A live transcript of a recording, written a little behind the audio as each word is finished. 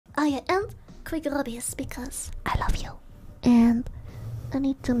I am quick rubbies because I love you. And I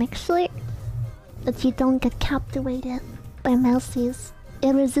need to make sure that you don't get captivated by Mousy's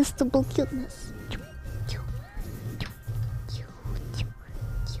irresistible cuteness.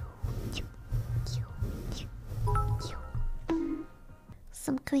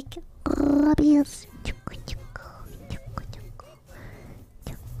 Some quick rubbies.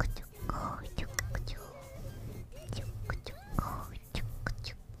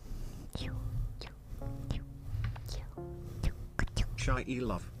 Shylily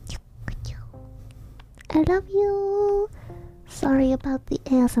love. I love you. Sorry about the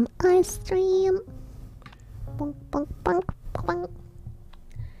ASMR stream. Bonk, bonk, bonk, bonk.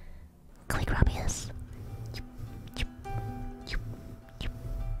 Quick rubbies.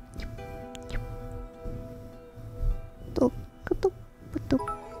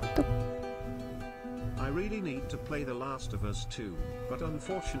 I really need to play The Last of Us 2, but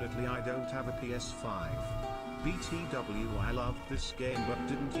unfortunately I don't have a PS5. BTW, I loved this game but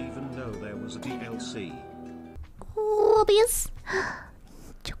didn't even know there was a DLC. Rubbies.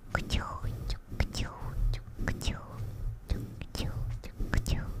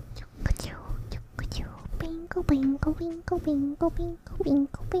 Bingo, bingo, bingo, bingo, bingo,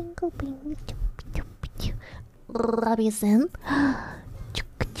 bingo, bingo, bingo. Rubbies in.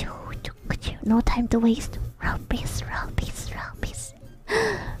 No time to waste. Rubbies, rubbies, rubbies.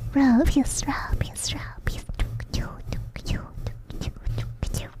 Rubbies, rubbies, rubbies.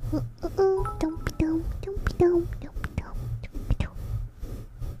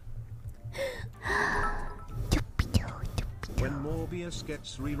 When Morbius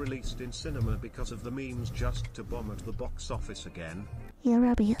gets re-released in cinema because of the memes just to bomb at the box office again. Yeah,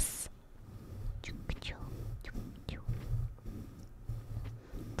 rubbies.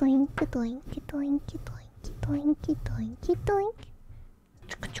 Doinky, doinky, doinky, doinky, doinky, doinky, doink.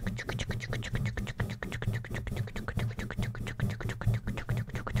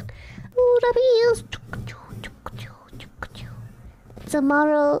 Rubbies.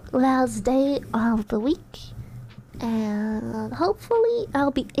 Tomorrow, last day of the week, and hopefully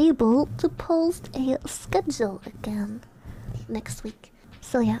I'll be able to post a schedule again next week.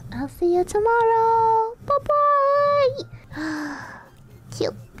 So yeah, I'll see you tomorrow. Bye bye.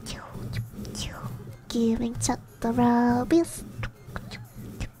 Giving chat the rubbies.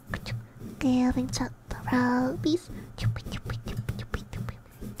 Giving chat the rubbies.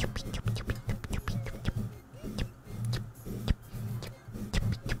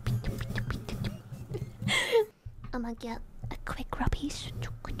 I'm gonna get a quick rubbies.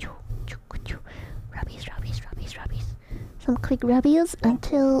 Rubbies, rubbies, rubbies, rubbies. Some quick rubbies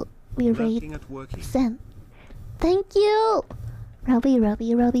until we raid Zen. Thank you! Rubby,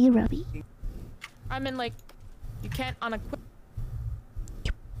 rubby, rubby, rubby. I'm in like, you can't unequip.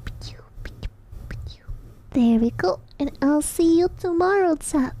 There we go. And I'll see you tomorrow,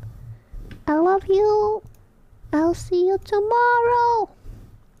 chat. I love you. I'll see you tomorrow.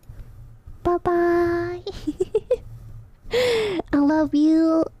 Bye bye. I love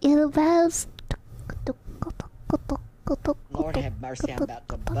you. You're the best. Lord have mercy, I'm about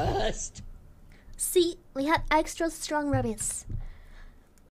to bust. See, we had extra strong rubbies.